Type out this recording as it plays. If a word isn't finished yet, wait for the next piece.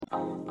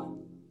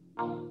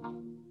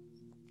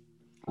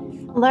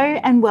Hello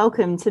and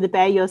welcome to the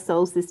Bare Your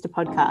Soul Sister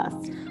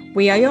podcast.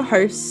 We are your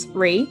hosts,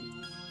 Ree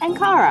and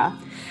Cara,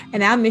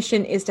 and our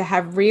mission is to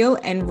have real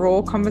and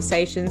raw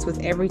conversations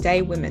with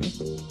everyday women.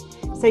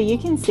 So you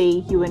can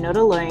see you are not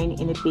alone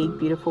in a big,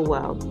 beautiful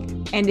world.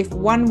 And if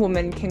one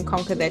woman can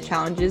conquer their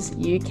challenges,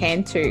 you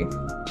can too.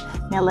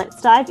 Now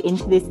let's dive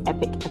into this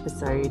epic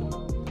episode.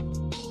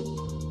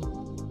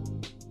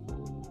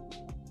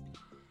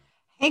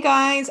 Hey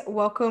guys,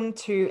 welcome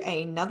to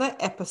another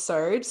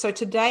episode. So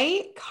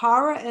today,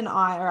 Cara and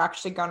I are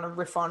actually going to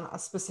riff on a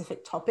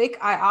specific topic.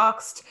 I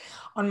asked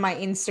on my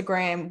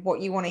Instagram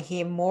what you want to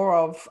hear more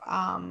of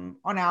on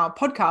our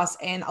podcast,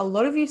 and a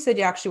lot of you said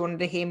you actually wanted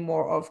to hear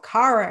more of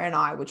Cara and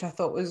I, which I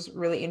thought was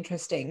really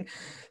interesting.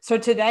 So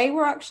today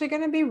we're actually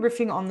going to be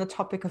riffing on the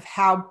topic of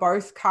how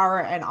both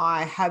Cara and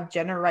I have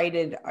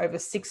generated over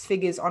six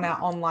figures on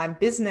our online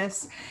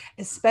business,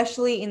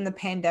 especially in the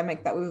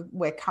pandemic that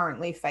we're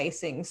currently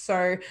facing.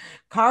 So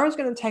Cara's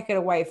going to take it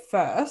away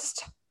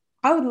first.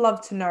 I would love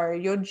to know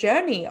your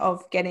journey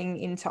of getting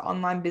into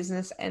online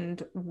business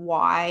and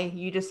why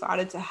you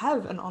decided to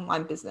have an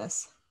online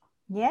business.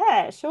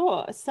 Yeah,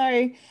 sure.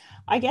 So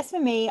I guess for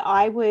me,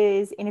 I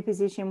was in a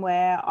position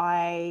where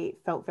I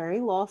felt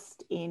very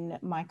lost in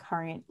my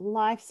current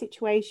life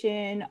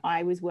situation.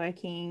 I was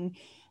working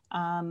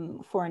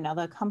for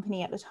another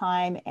company at the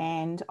time,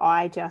 and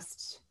I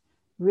just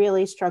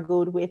really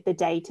struggled with the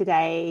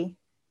day-to-day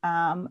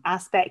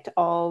aspect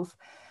of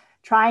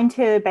trying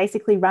to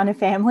basically run a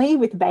family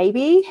with a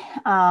baby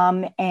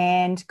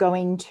and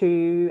going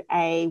to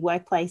a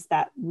workplace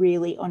that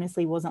really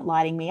honestly wasn't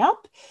lighting me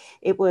up.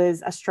 It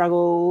was a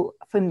struggle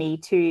for me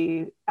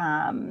to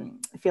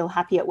feel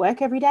happy at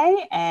work every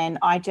day, and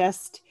I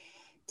just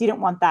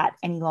didn't want that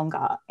any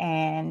longer.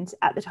 And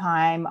at the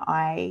time,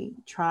 I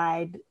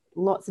tried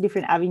lots of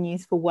different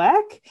avenues for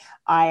work.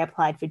 I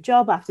applied for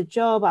job after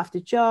job after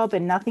job,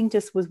 and nothing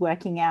just was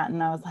working out.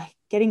 And I was like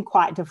getting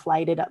quite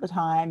deflated at the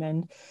time.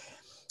 And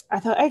I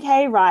thought,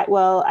 okay, right,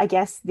 well, I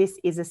guess this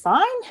is a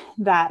sign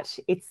that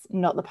it's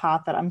not the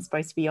path that I'm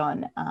supposed to be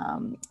on.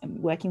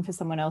 Working for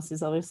someone else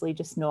is obviously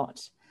just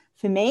not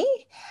for me.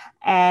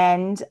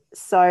 And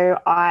so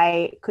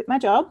I quit my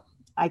job.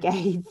 I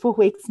gave 4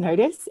 weeks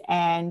notice,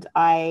 and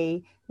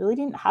I really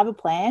didn't have a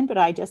plan, but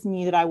I just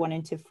knew that I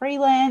wanted to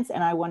freelance,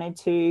 and I wanted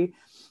to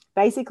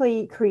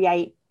basically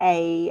create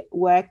a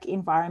work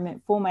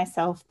environment for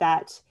myself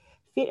that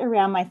fit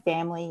around my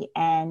family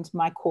and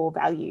my core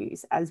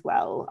values as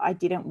well. I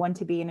didn't want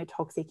to be in a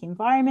toxic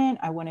environment.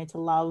 I wanted to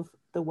love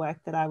the work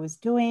that I was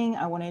doing.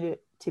 I wanted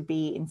it to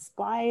be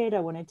inspired. I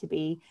wanted to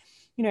be,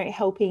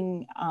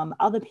 helping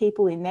other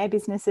people in their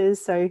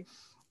businesses. So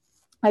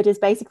I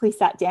just basically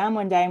sat down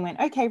one day and went,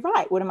 okay,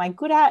 right, what am I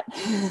good at?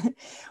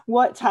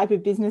 What type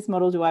of business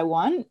model do I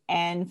want?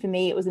 And for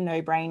me, it was a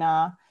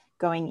no-brainer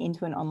going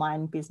into an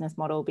online business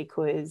model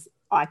because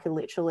I could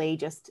literally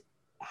just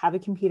have a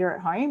computer at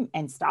home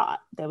and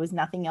start. There was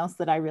nothing else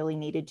that I really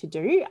needed to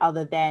do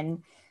other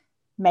than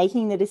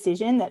making the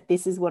decision that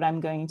this is what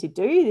I'm going to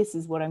do, this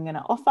is what I'm going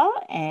to offer,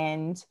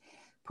 and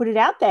put it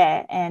out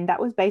there. And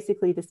that was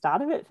basically the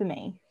start of it for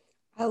me.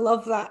 I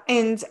love that.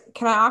 And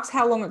can I ask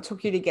how long it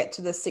took you to get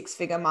to the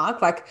six-figure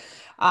mark? Like,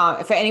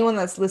 for anyone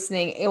that's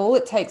listening, all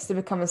it takes to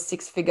become a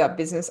six-figure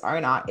business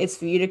owner is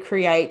for you to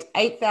create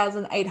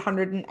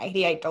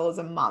 $8,888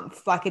 a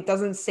month. Like, it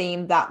doesn't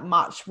seem that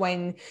much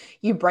when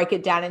you break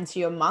it down into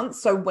your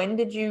months. So when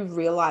did you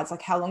realize,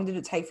 like, how long did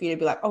it take for you to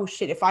be like, oh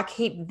shit, if I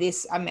keep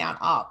this amount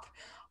up,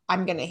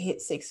 I'm going to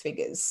hit six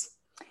figures?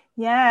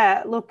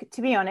 Yeah, look,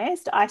 to be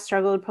honest, I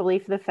struggled probably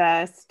for the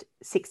first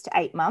 6 to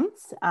 8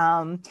 months.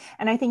 And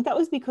I think that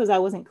was because I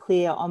wasn't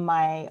clear on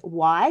my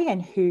why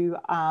and who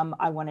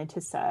I wanted to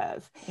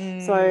serve.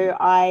 So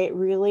I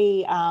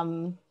really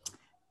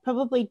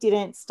probably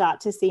didn't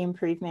start to see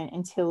improvement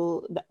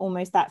until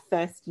almost that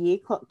first year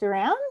clocked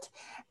around.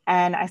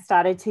 And I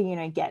started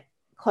to, get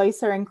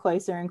closer and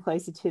closer and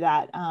closer to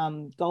that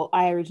goal.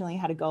 I originally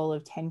had a goal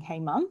of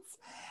 10K months.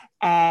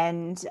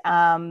 And so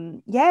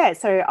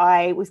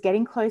I was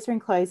getting closer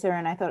and closer,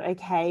 and I thought,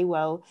 okay,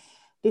 well,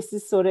 this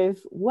is sort of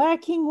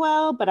working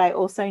well, but I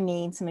also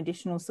need some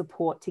additional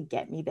support to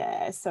get me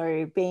there.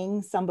 So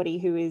being somebody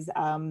who is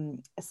a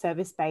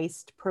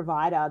service-based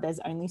provider, there's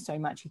only so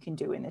much you can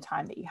do in the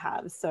time that you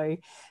have. So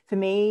for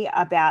me,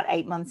 about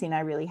 8 months in,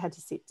 I really had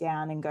to sit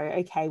down and go,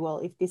 okay, well,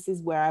 if this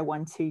is where I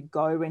want to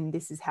go and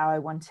this is how I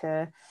want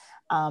to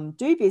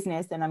do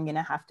business, then I'm going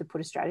to have to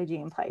put a strategy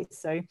in place.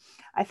 So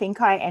I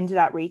think I ended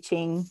up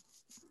reaching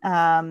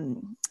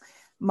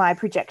my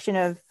projection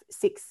of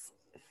 6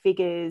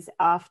 figures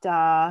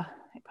after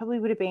it probably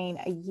would have been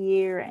a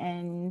year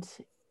and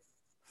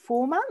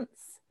 4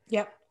 months.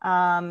 Yep.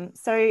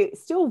 So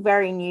still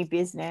very new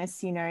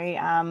business,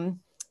 and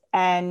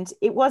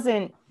it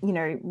wasn't,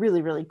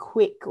 really, really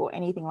quick or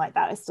anything like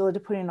that. I still had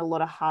to put in a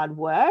lot of hard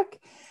work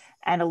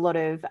and a lot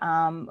of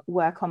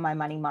work on my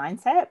money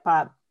mindset.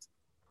 But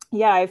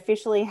yeah, I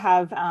officially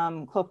have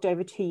clocked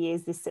over 2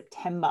 years this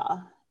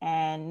September,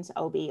 and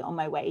I'll be on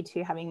my way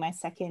to having my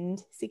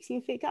second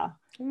 6-year figure.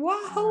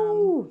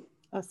 Wow.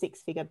 a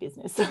six-figure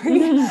business. Sorry,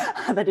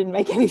 that didn't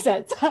make any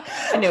sense.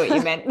 I knew what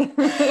you meant.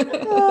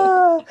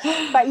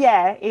 But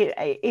yeah,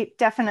 it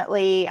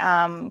definitely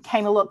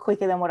came a lot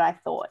quicker than what I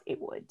thought it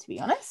would, to be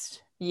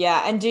honest.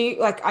 Yeah. And do you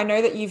like, I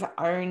know that you've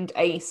owned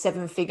a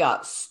 7-figure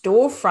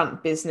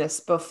storefront business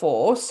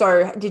before.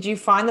 So did you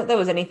find that there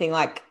was anything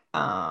like,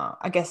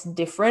 I guess,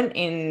 different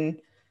in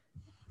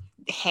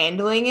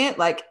handling it?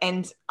 Like,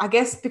 and I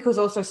guess because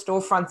also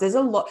storefronts, there's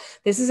a lot,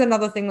 this is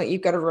another thing that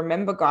you've got to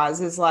remember,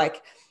 guys, is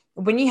like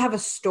when you have a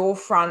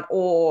storefront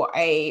or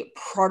a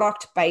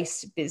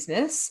product-based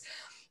business,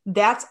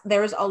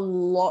 there is a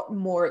lot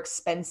more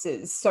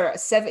expenses. So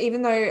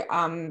even though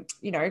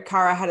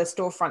Cara had a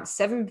storefront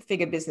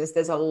 7-figure business,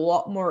 there's a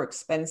lot more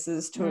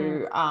expenses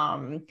to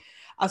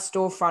a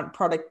storefront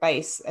product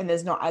base, and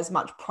there's not as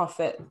much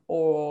profit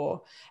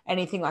or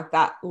anything like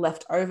that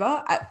left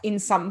over in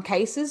some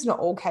cases, not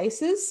all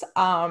cases.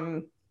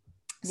 Like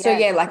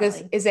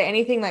is there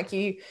anything like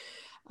you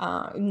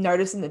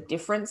noticing the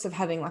difference of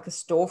having like a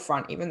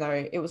storefront, even though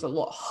it was a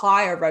lot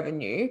higher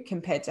revenue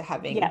compared to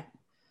having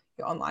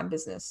your online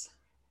business?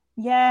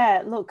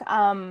 Yeah, look,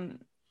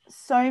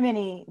 so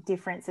many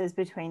differences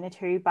between the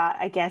two, but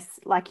I guess,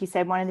 like you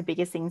said, one of the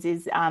biggest things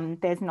is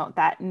there's not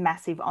that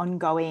massive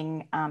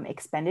ongoing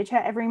expenditure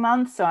every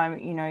month. So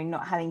I'm,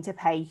 not having to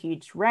pay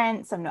huge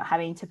rents. I'm not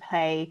having to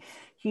pay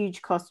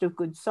huge cost of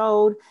goods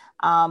sold.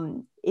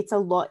 It's a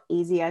lot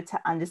easier to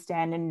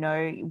understand and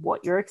know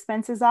what your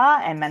expenses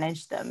are and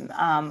manage them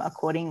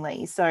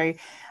accordingly. So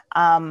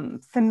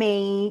for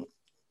me,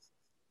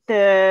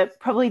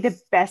 probably the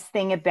best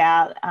thing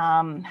about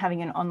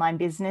having an online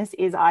business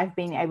is I've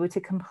been able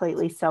to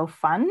completely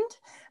self-fund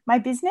my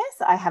business.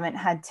 I haven't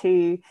had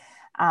to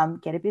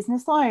get a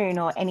business loan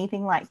or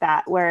anything like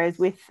that. Whereas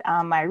with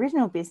my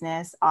original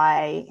business,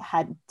 I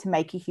had to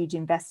make a huge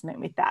investment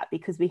with that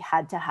because we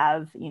had to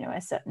have,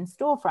 a certain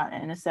storefront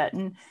and a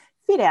certain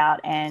fit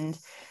out. And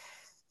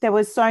there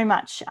was so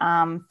much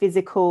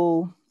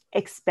physical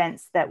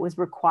expense that was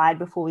required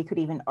before we could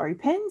even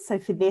open. So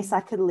for this, I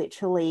could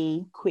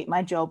literally quit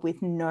my job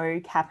with no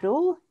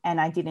capital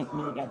and I didn't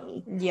need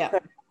any. Yeah.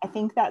 So I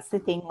think that's the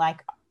thing.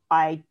 Like,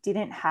 I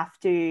didn't have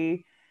to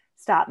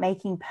start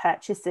making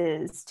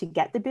purchases to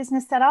get the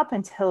business set up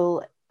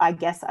until I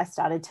guess I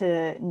started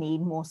to need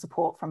more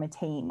support from a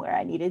team, where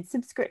I needed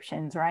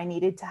subscriptions or I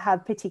needed to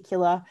have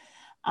particular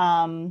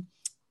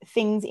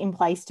things in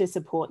place to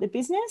support the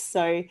business.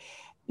 So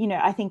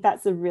I think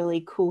that's a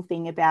really cool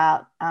thing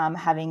about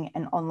having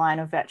an online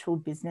or virtual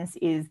business,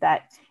 is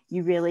that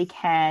you really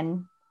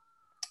can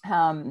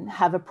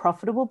have a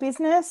profitable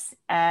business,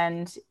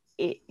 and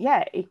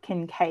it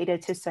can cater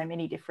to so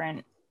many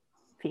different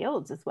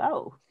fields as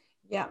well.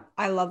 Yeah,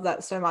 I love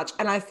that so much.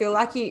 And I feel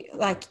like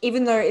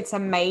even though it's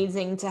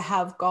amazing to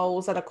have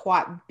goals that are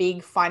quite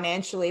big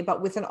financially,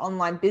 but with an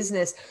online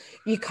business,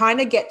 you kind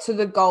of get to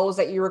the goals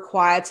that you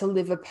require to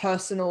live a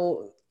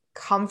personal,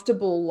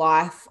 comfortable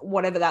life,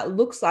 whatever that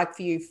looks like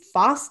for you,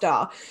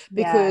 faster.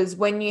 Because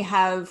when you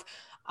have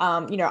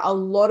a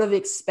lot of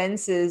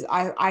expenses,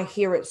 I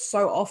hear it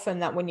so often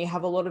that when you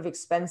have a lot of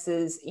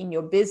expenses in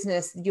your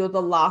business, you're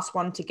the last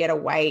one to get a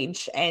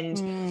wage,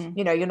 and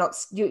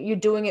you're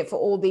doing it for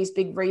all these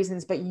big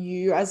reasons, but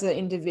you as an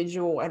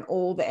individual and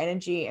all the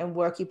energy and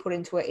work you put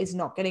into it is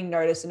not getting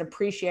noticed and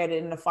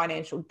appreciated in a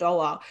financial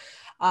dollar.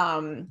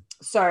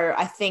 So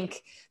I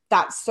think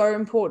that's so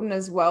important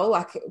as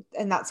well.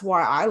 And that's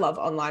why I love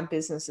online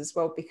business as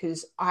well,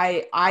 because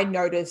I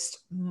noticed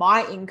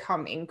my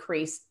income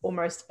increase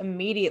almost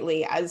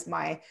immediately as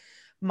my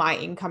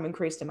income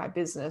increased in my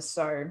business.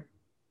 So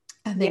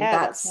I think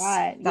that's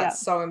right. That's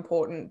so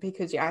important,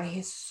 because I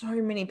hear so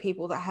many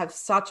people that have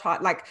such high,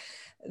 like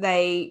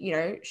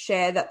they,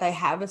 share that they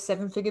have a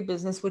 7-figure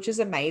business, which is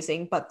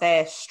amazing, but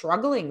they're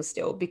struggling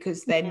still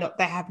because they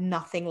have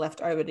nothing left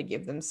over to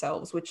give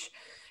themselves, which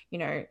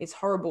it's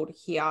horrible to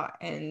hear,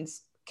 and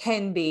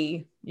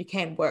you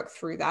can work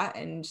through that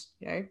and,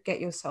 get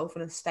yourself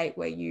in a state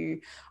where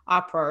you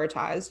are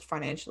prioritized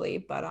financially.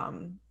 But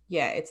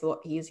it's a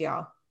lot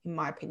easier, in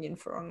my opinion,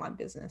 for online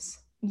business.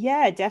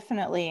 Yeah,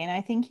 definitely. And I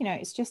think,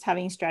 it's just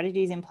having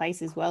strategies in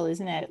place as well,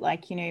 isn't it?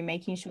 Like,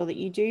 making sure that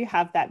you do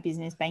have that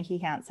business bank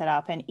account set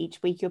up, and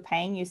each week you're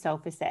paying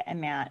yourself a set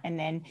amount. And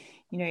then,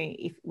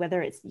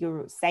 whether it's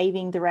you're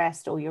saving the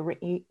rest or you're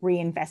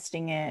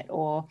reinvesting it,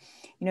 or,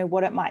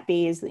 what it might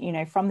be is,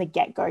 from the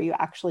get-go, you're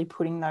actually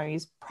putting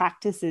those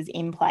practices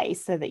in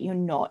place so that you're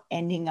not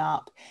ending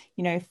up,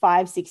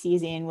 5-6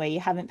 years in where you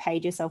haven't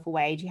paid yourself a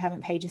wage, you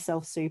haven't paid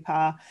yourself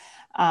super,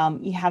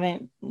 you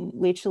haven't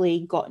literally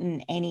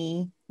gotten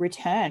any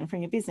return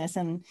from your business.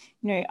 And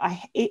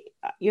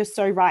you're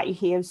so right. You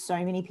hear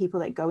so many people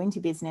that go into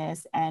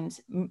business, and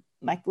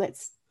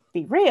let's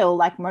be real,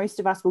 like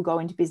most of us will go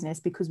into business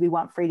because we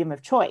want freedom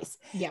of choice.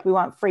 We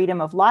want freedom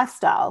of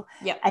lifestyle,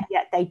 and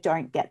yet they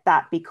don't get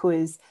that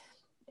because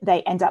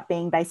they end up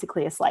being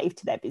basically a slave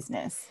to their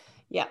business.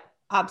 Yeah,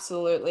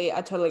 absolutely.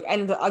 I totally,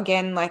 and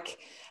again,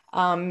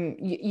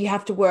 you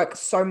have to work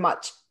so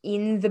much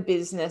in the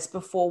business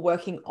before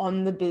working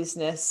on the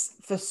business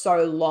for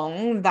so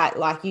long that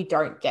like you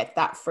don't get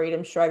that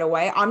freedom straight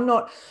away. I'm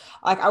not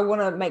like, I want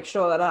to make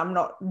sure that I'm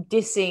not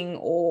dissing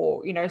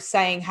or, you know,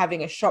 saying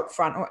having a shop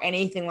front or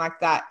anything like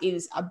that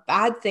is a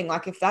bad thing.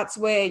 Like if that's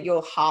where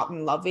your heart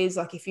and love is,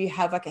 like if you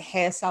have like a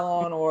hair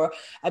salon or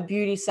a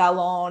beauty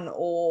salon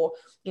or,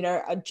 you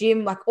know, a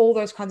gym, like all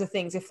those kinds of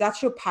things, if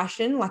that's your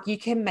passion, like you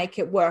can make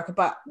it work.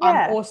 But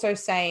I'm also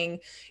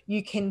saying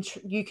you can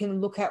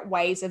look at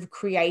ways of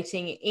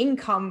creating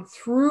income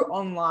through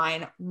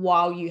online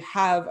while you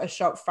have a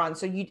shop front.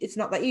 So it's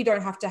not that you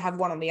don't have to have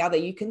one or the other.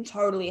 You can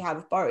totally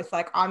have both.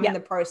 Like I'm in the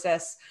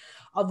process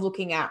of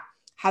looking at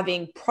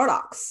having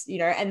products, you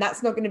know, and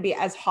that's not going to be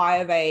as high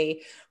of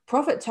a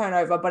profit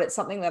turnover, but it's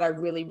something that I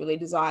really, really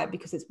desire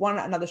because it's one,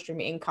 another stream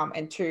of income,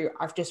 and two,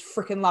 I've just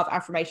freaking love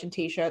affirmation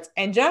t-shirts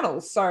and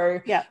journals. So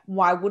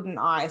why wouldn't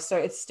I? So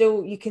it's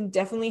still, you can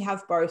definitely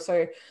have both.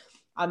 So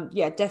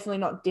definitely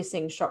not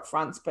dissing shop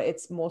fronts, but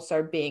it's more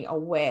so being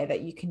aware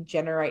that you can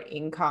generate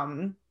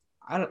income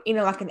in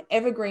like an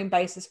evergreen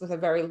basis with a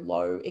very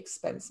low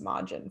expense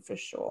margin for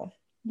sure.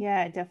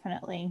 Yeah,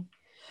 definitely.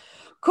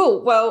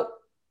 Cool. Well,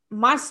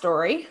 my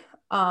story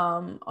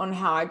on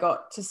how I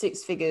got to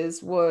six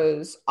figures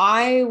was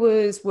I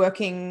was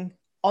working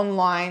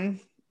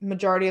online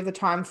majority of the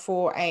time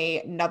for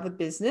another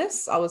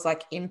business. I was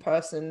like in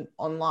person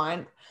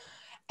online.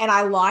 And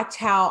I liked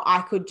how I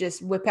could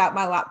just whip out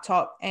my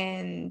laptop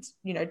and,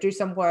 you know, do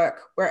some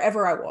work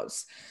wherever I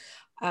was.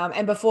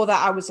 And before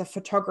that, I was a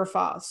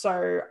photographer.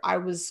 So I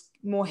was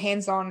more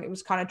hands-on. It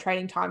was kind of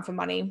trading time for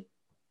money.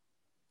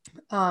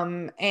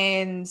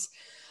 And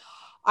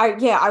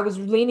I was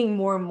leaning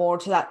more and more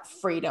to that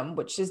freedom,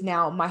 which is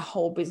now my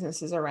whole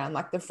business is around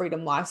like the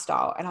freedom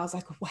lifestyle. And I was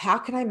like, well, how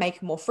can I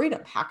make more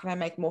freedom? How can I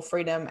make more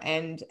freedom?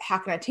 And how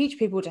can I teach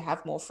people to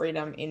have more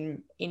freedom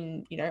in,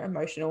 you know,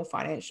 emotional,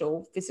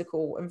 financial,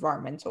 physical,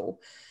 environmental?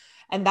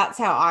 And that's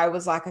how I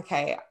was like,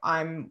 okay,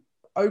 I'm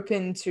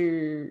open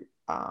to,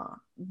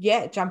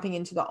 jumping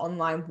into the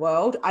online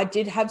world. I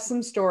did have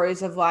some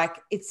stories of like,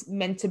 it's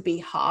meant to be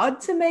hard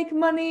to make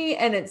money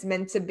and it's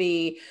meant to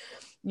be,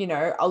 you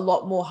know, a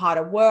lot more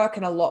harder work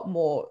and a lot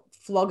more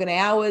flogging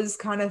hours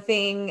kind of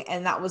thing.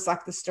 And that was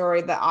like the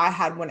story that I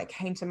had when it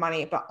came to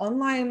money. But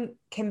online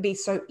can be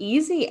so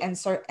easy and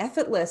so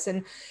effortless.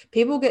 And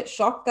people get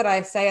shocked that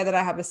I say that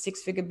I have a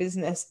six-figure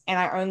business and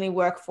I only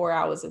work 4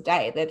 hours a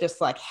day. They're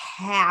just like,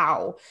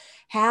 how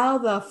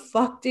the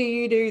fuck do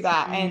you do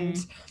that? And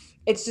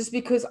it's just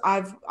because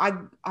I've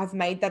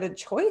made that a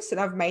choice, and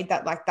I've made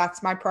that like,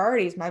 that's my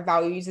priorities. My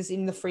values is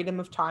in the freedom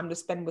of time to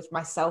spend with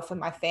myself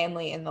and my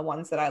family and the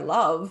ones that I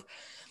love.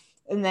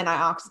 And then I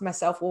asked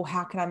myself, well,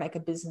 how can I make a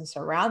business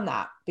around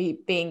that?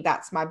 Being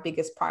that's my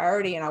biggest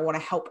priority. And I want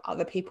to help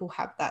other people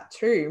have that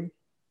too.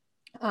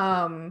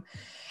 And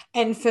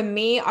for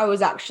me, I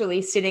was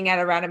actually sitting at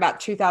around about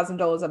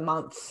 $2,000 a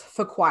month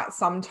for quite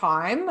some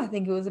time. I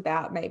think it was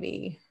about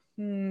maybe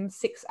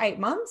 6-8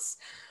 months.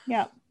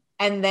 Yeah.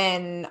 And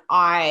then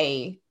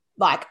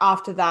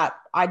after that,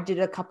 I did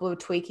a couple of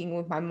tweaking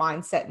with my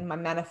mindset and my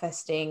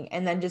manifesting,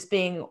 and then just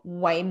being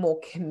way more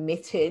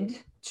committed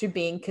to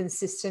being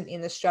consistent in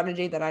the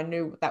strategy that I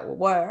knew that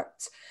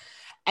worked.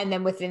 And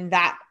then within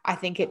that, I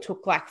think it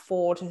took like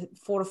 4 to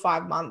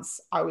 5 months.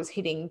 I was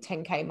hitting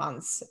 10K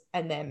months.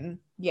 And then,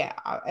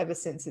 ever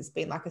since it's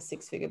been like a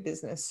six-figure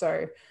business.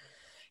 So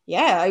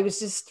it was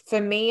just, for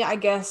me, I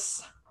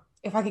guess,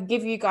 if I could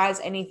give you guys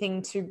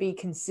anything to be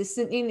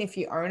consistent in, if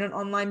you own an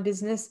online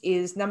business,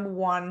 is number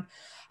one,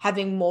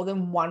 having more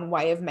than one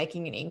way of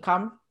making an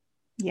income.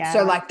 Yeah.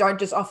 So like, don't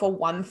just offer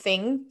one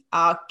thing,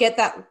 get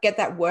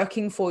that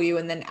working for you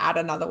and then add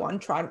another one.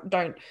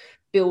 Don't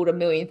build a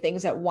million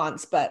things at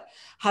once, but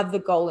have the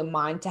goal in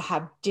mind to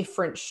have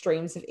different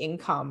streams of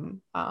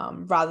income,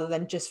 rather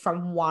than just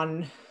from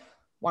one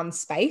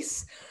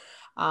space.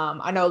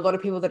 I know a lot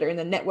of people that are in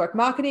the network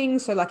marketing.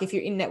 So like if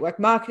you're in network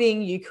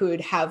marketing, you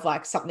could have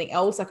like something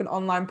else, like an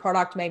online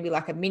product, maybe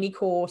like a mini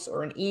course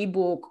or an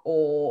ebook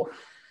or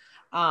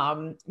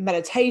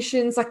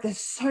meditations. Like there's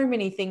so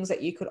many things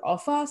that you could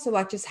offer. So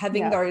like just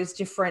having those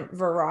different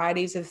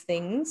varieties of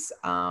things,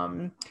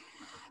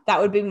 that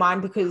would be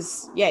mine,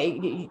 because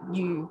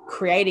you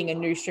creating a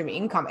new stream of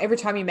income every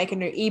time you make a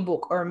new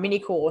ebook or a mini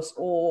course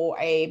or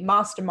a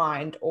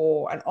mastermind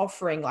or an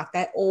offering, like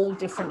they're all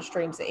different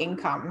streams of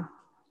income.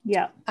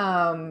 Yeah.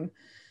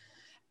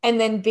 And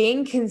then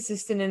being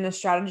consistent in a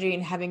strategy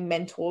and having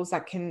mentors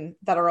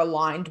that are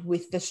aligned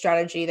with the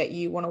strategy that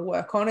you want to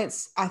work on.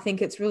 I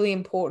think it's really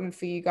important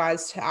for you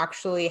guys to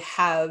actually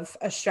have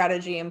a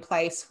strategy in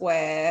place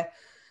where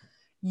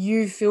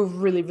you feel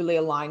really, really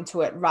aligned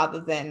to it, rather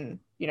than,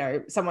 you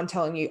know, someone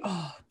telling you,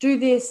 oh, do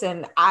this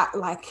and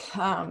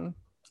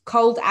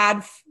cold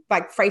ad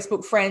like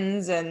Facebook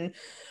friends and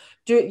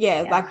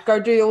like go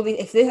do all the,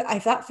 if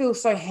that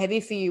feels so heavy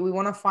for you, we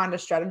want to find a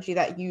strategy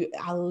that you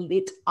are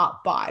lit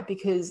up by,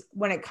 because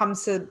when it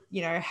comes to,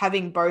 you know,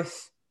 having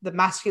both the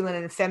masculine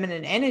and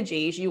feminine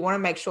energies, you want to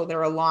make sure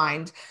they're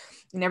aligned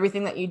and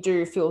everything that you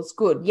do feels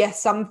good.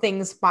 Yes, some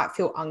things might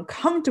feel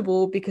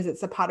uncomfortable because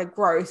it's a part of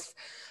growth,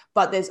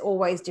 but there's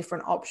always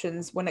different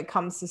options when it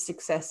comes to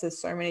success. There's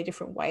so many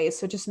different ways.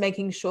 So just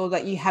making sure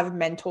that you have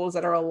mentors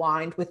that are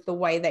aligned with the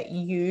way that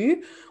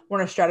you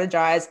want to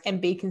strategize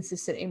and be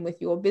consistent in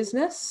with your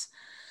business.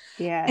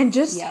 Yes. And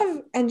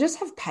just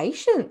have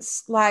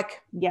patience.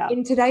 Like yeah.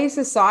 in today's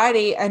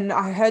society, and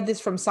I heard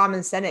this from Simon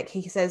Sinek,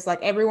 he says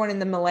like everyone in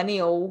the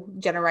millennial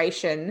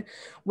generation,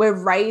 we're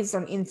raised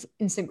on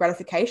instant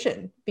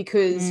gratification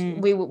because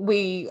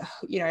we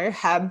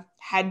have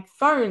had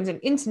phones and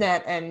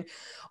internet and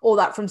all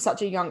that from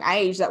such a young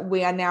age that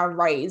we are now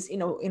raised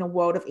in a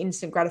world of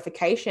instant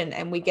gratification,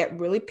 and we get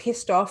really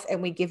pissed off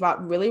and we give up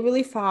really,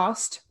 really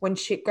fast when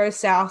shit goes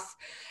south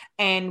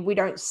and we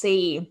don't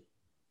see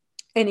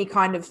any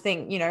kind of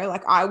thing,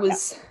 like I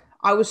was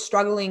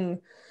struggling,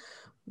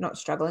 not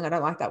struggling, I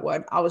don't like that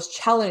word. I was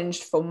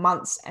challenged for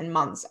months and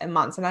months and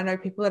months. And I know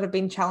people that have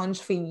been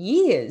challenged for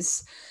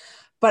years,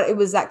 but it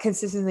was that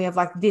consistency of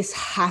like, this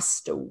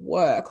has to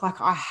work.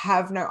 Like I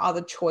have no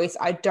other choice.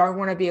 I don't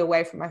want to be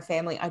away from my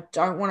family. I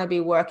don't want to be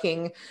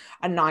working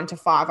a 9 to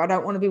 5. I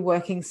don't want to be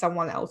working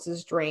someone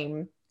else's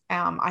dream.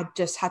 I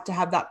just had to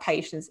have that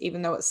patience,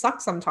 even though it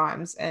sucks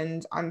sometimes.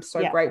 And I'm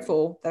so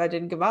grateful that I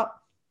didn't give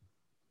up.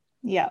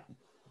 Yeah.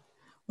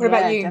 What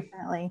about you?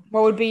 Definitely.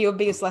 What would be your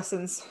biggest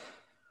lessons?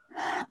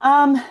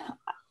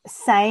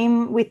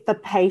 Same with the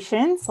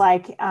patience.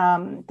 Like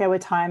there were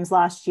times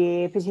last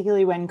year,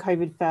 particularly when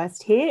COVID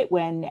first hit,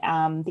 when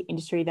the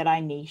industry that I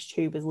niched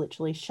to was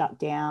literally shut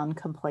down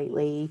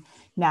completely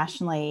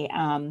nationally.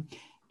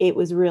 It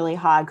was really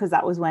hard because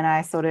that was when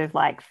I sort of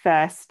like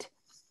first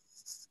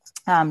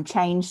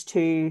changed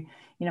to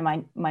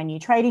my new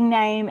trading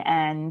name,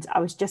 and I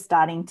was just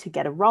starting to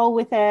get a role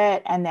with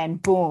it, and then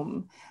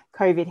boom,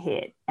 COVID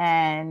hit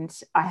and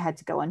I had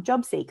to go on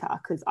job seeker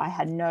because I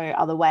had no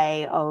other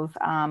way of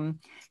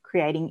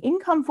creating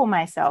income for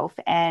myself.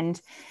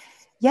 And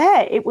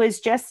it was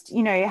just,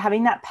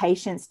 having that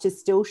patience to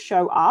still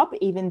show up,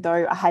 even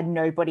though I had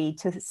nobody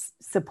to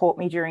support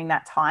me during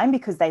that time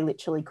because they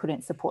literally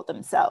couldn't support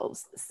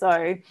themselves. So,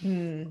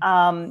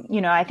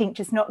 I think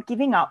just not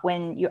giving up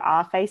when you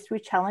are faced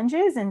with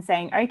challenges and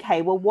saying,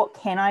 okay, well, what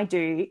can I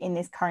do in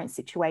this current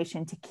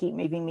situation to keep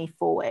moving me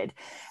forward?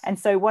 And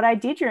so what I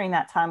did during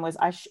that time was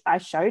I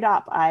showed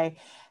up, I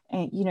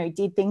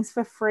did things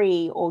for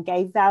free or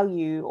gave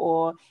value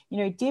or,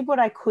 did what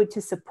I could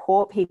to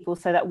support people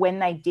so that when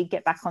they did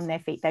get back on their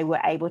feet, they were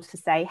able to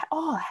say,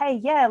 oh,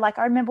 hey, yeah, like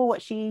I remember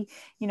what she,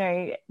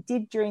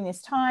 did during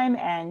this time,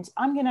 and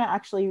I'm going to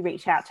actually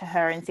reach out to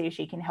her and see if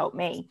she can help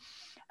me.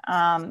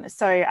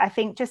 So I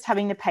think just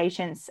having the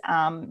patience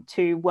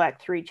to work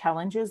through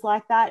challenges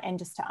like that, and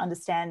just to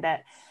understand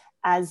that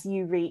as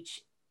you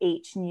reach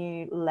each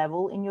new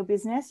level in your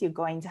business, you're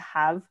going to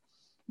have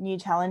new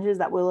challenges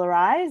that will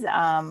arise.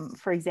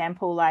 For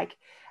example, like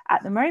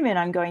at the moment,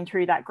 I'm going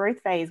through that growth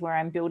phase where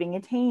I'm building a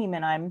team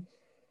and I'm,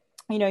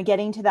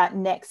 getting to that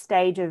next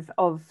stage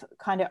of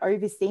kind of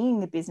overseeing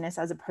the business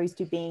as opposed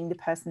to being the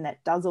person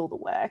that does all the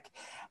work.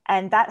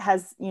 And that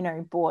has,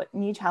 brought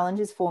new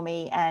challenges for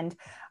me. And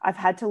I've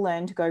had to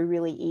learn to go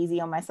really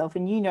easy on myself.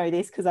 And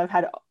this because I've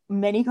had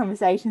many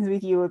conversations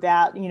with you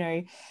about,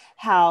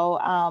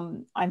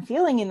 how I'm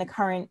feeling in the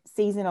current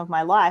season of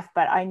my life,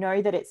 but I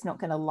know that it's not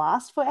going to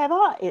last forever.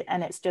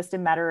 And it's just a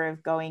matter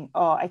of going,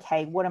 oh,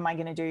 okay, what am I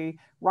going to do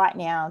right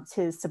now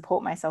to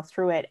support myself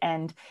through it?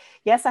 And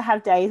yes, I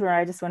have days where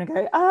I just want to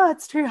go,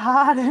 it's too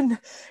hard. And,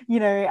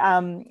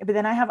 but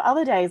then I have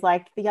other days,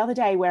 like the other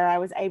day where I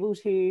was able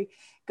to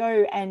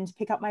go and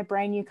pick up my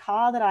brand new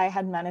car that I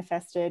had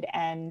manifested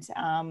and,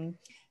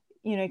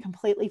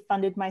 completely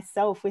funded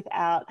myself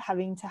without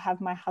having to have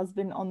my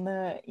husband on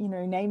the,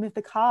 name of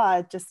the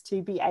car, just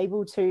to be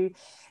able to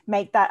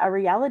make that a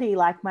reality.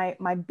 Like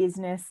my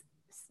business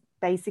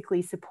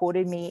basically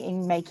supported me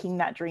in making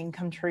that dream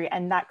come true.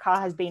 And that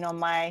car has been on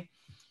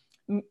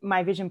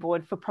my vision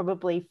board for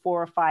probably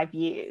 4 or 5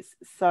 years.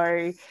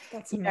 So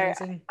that's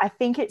amazing. I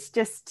think it's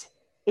just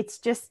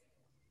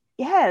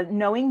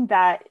knowing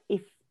that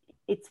if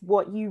it's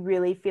what you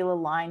really feel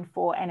aligned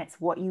for and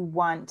it's what you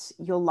want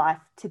your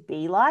life to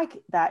be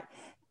like, that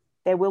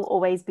there will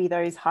always be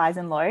those highs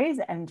and lows,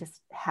 and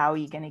just how are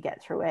you going to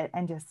get through it,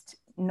 and just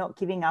not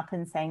giving up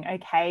and saying,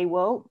 okay,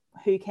 well,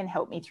 who can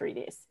help me through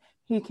this?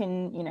 Who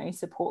can,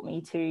 support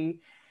me to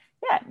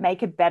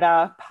make a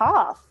better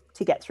path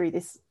to get through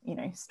this,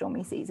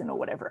 stormy season or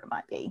whatever it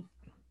might be.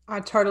 I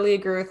totally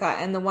agree with that.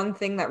 And the one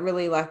thing that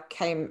really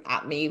came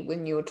at me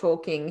when you were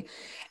talking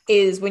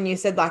is when you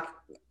said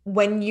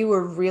when you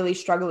were really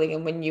struggling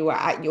and when you were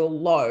at your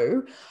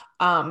low,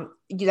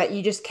 that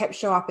you just kept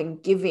show up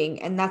and giving.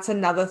 And that's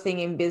another thing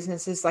in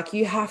business is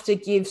you have to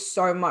give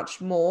so much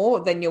more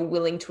than you're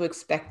willing to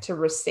expect to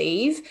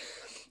receive,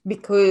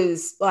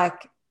 because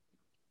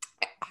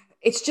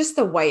it's just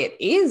the way it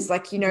is.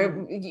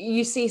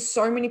 You see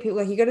so many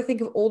people, you got to think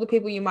of all the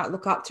people you might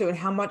look up to and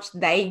how much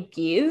they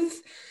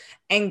give.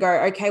 and go,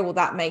 okay, well,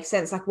 that makes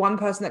sense. Like one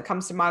person that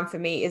comes to mind for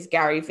me is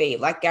Gary Vee.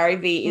 Like Gary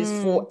Vee is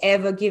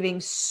forever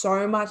giving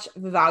so much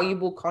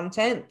valuable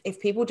content.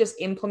 If people just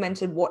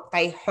implemented what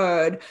they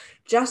heard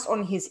just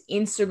on his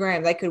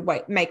Instagram, they could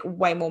make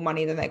way more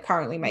money than they're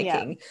currently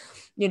making,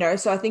 you know?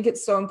 So I think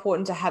it's so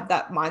important to have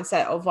that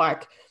mindset of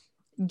like,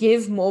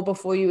 give more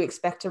before you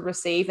expect to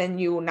receive, and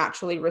you will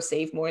naturally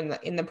receive more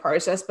in the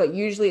process. But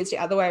usually it's the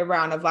other way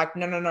around of like,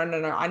 no,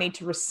 I need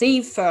to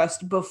receive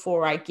first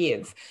before I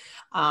give.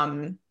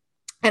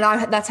 And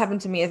that's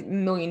happened to me a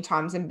million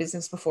times in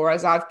business before,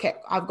 as I've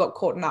got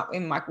caught up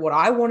in like what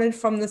I wanted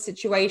from the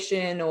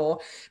situation, or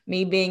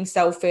me being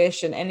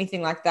selfish and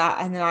anything like that.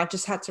 And then I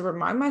just had to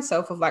remind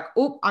myself of like,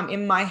 oh, I'm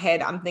in my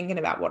head. I'm thinking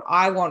about what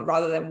I want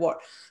rather than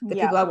what the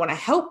people I want to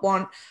help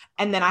want.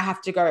 And then I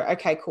have to go,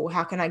 okay, cool.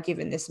 How can I give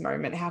in this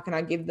moment? How can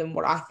I give them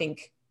what I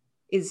think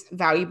is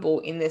valuable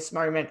in this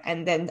moment?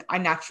 And then I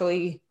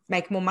naturally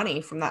make more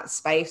money from that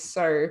space.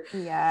 So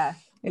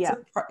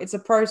it's a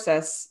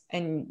process,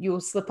 and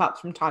you'll slip up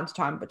from time to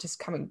time, but just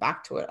coming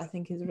back to it, I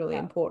think, is really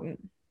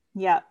important.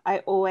 Yeah. I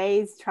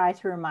always try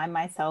to remind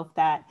myself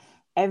that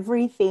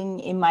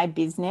everything in my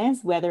business,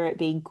 whether it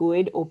be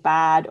good or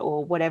bad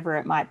or whatever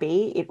it might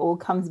be, it all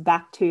comes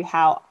back to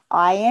how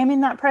I am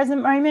in that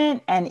present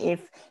moment. And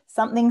if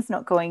something's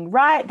not going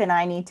right, then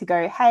I need to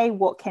go, hey,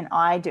 what can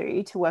I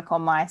do to work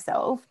on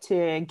myself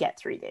to get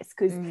through this?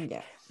 Because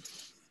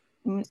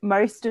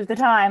most of the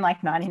time,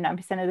 like 99%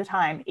 of the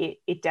time,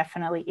 it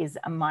definitely is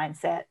a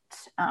mindset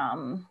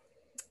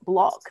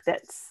block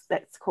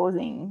that's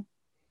causing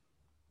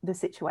the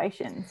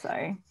situation.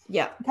 So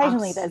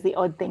occasionally there's the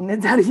odd thing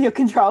that's out of your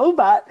control,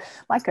 but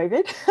like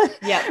COVID.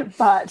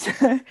 But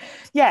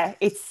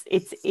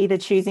it's either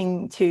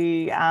choosing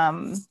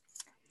to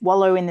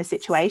wallow in the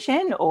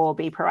situation or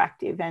be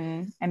proactive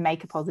and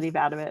make a positive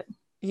out of it.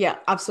 Yeah,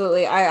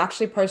 absolutely. I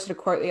actually posted a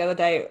quote the other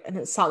day, and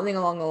it's something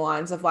along the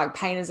lines of like,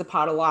 pain is a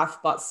part of life,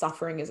 but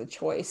suffering is a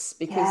choice,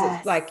 because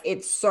it's like,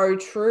 it's so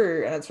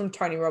true. And it's from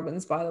Tony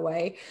Robbins, by the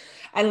way.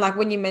 And like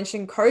when you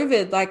mentioned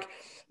COVID, like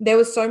there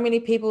were so many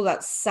people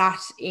that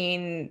sat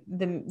in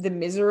the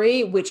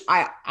misery, which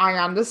I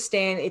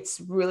understand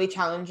it's really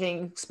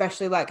challenging,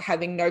 especially like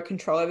having no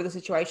control over the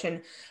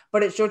situation,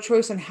 but it's your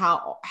choice on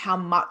how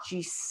much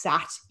you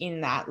sat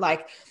in that.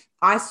 Like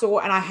I saw,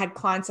 and I had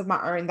clients of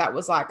my own that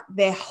was like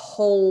their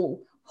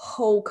whole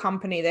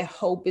company, their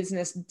whole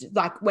business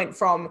like went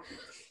from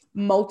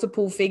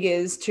multiple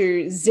figures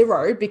to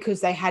zero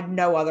because they had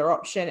no other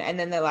option. And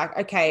then they're like,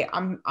 okay,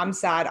 I'm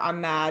sad,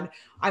 I'm mad,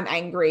 I'm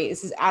angry,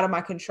 this is out of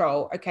my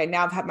control. Okay,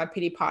 now I've had my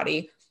pity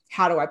party.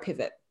 How do I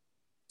pivot?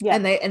 Yeah.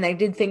 And they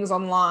did things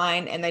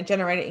online, and they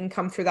generated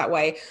income through that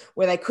way,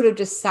 where they could have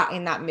just sat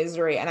in that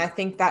misery. And I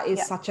think that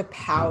is such a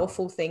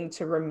powerful thing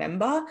to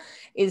remember,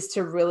 is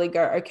to really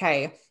go,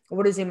 okay,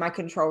 what is in my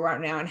control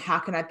right now, and how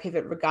can I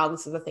pivot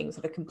regardless of the things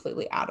that are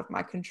completely out of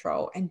my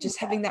control? And just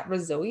having that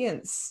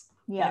resilience,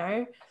 you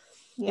know?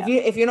 Yeah.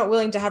 If you're not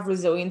willing to have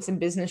resilience in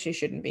business, you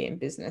shouldn't be in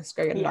business.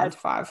 Go get a 9 to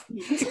 5.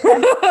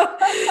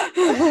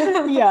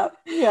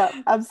 Yeah,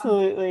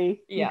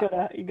 absolutely.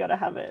 Yeah. You gotta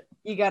have it.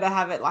 You gotta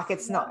have it. Like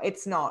it's not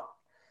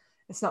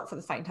for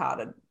the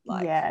faint-hearted.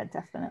 Like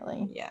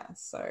definitely. Yeah.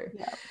 So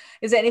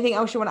is there anything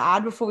else you want to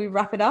add before we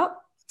wrap it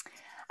up?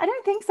 I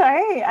don't think so.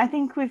 I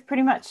think we've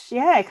pretty much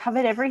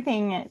covered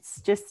everything. It's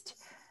just,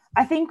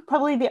 I think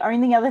probably the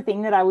only other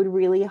thing that I would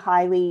really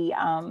highly,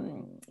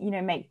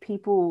 make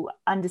people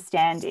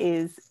understand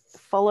is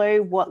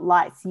follow what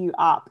lights you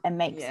up and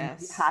makes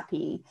you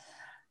happy.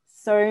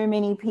 So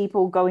many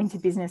people go into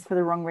business for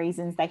the wrong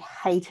reasons. They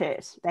hate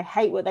it. They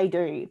hate what they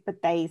do,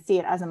 but they see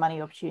it as a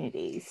money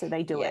opportunity. So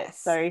they do it.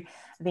 So I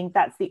think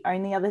that's the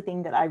only other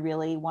thing that I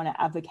really want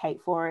to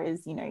advocate for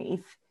is,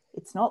 if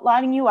it's not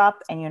lighting you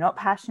up and you're not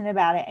passionate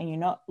about it and you're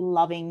not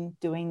loving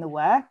doing the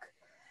work,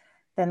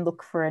 then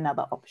look for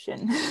another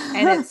option.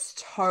 And it's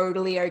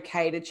totally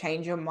okay to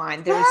change your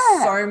mind. There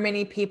are so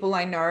many people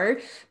I know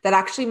that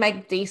actually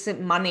make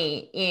decent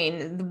money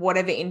in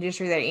whatever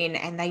industry they're in,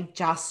 and they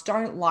just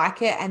don't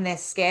like it, and they're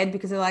scared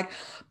because they're like,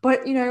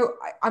 but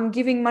I'm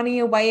giving money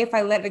away if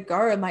I let it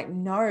go. I'm like,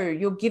 no,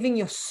 you're giving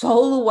your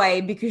soul away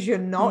because you're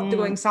not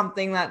doing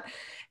something that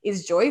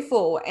is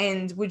joyful.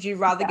 And would you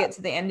rather get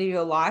to the end of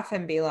your life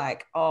and be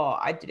like, oh,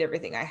 I did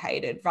everything I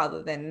hated,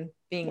 rather than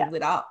being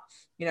lit up?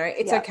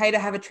 It's okay to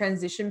have a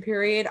transition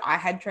period. I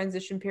had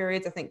transition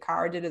periods. I think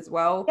Cara did as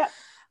well.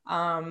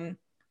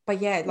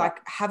 But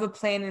have a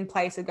plan in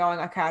place of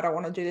going, okay, I don't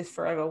want to do this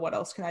forever. What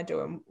else can I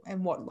do?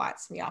 And what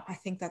lights me up? I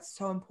think that's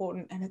so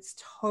important. And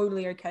it's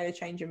totally okay to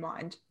change your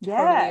mind.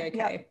 Totally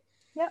okay.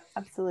 Yeah,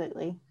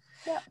 absolutely.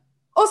 Yeah.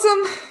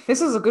 Awesome. This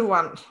was a good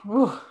one.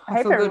 Ooh, I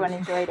hope everyone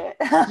enjoyed it.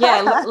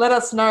 Let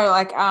us know.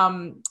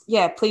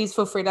 Please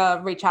feel free to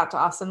reach out to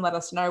us and let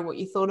us know what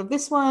you thought of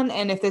this one.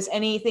 And if there's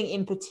anything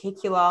in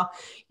particular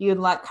you'd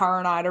like Cara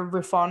and I to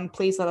riff on,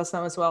 please let us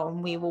know as well.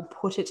 And we will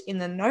put it in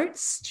the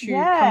notes to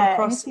come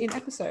across in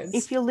episodes.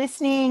 If you're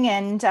listening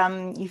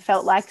and you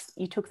felt like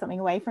you took something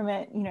away from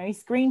it,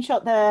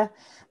 screenshot the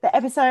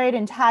episode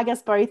and tag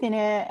us both in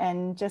it,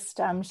 and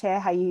just share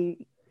how you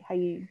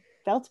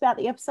felt about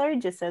the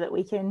episode, just so that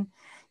we can,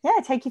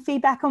 take your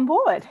feedback on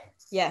board.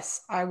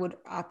 Yes, I would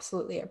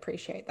absolutely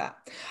appreciate that.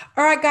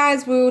 All right,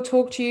 guys, we will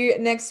talk to you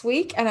next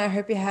week, and I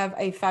hope you have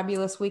a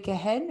fabulous week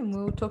ahead, and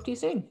we'll talk to you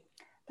soon.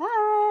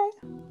 Bye.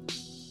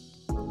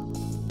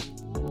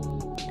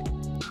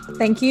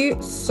 Thank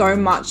you so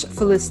much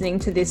for listening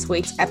to this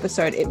week's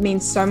episode. It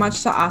means so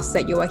much to us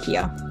that you are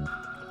here.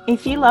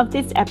 If you love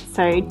this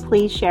episode,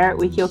 please share it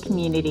with your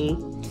community.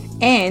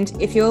 And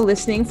if you're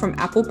listening from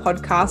Apple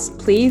Podcasts,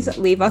 please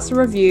leave us a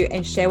review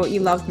and share what you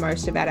loved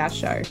most about our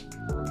show.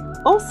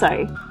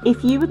 Also,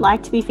 if you would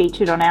like to be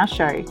featured on our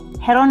show,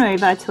 head on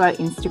over to our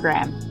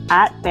Instagram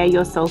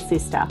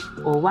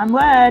 @BareYourSoulSister, all one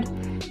word.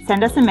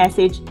 Send us a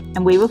message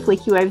and we will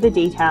flick you over the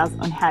details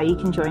on how you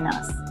can join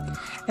us.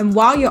 And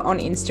while you're on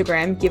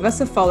Instagram, give us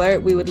a follow.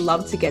 We would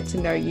love to get to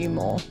know you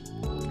more.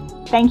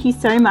 Thank you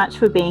so much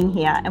for being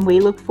here, and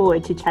we look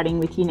forward to chatting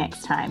with you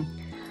next time.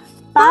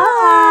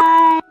 Bye.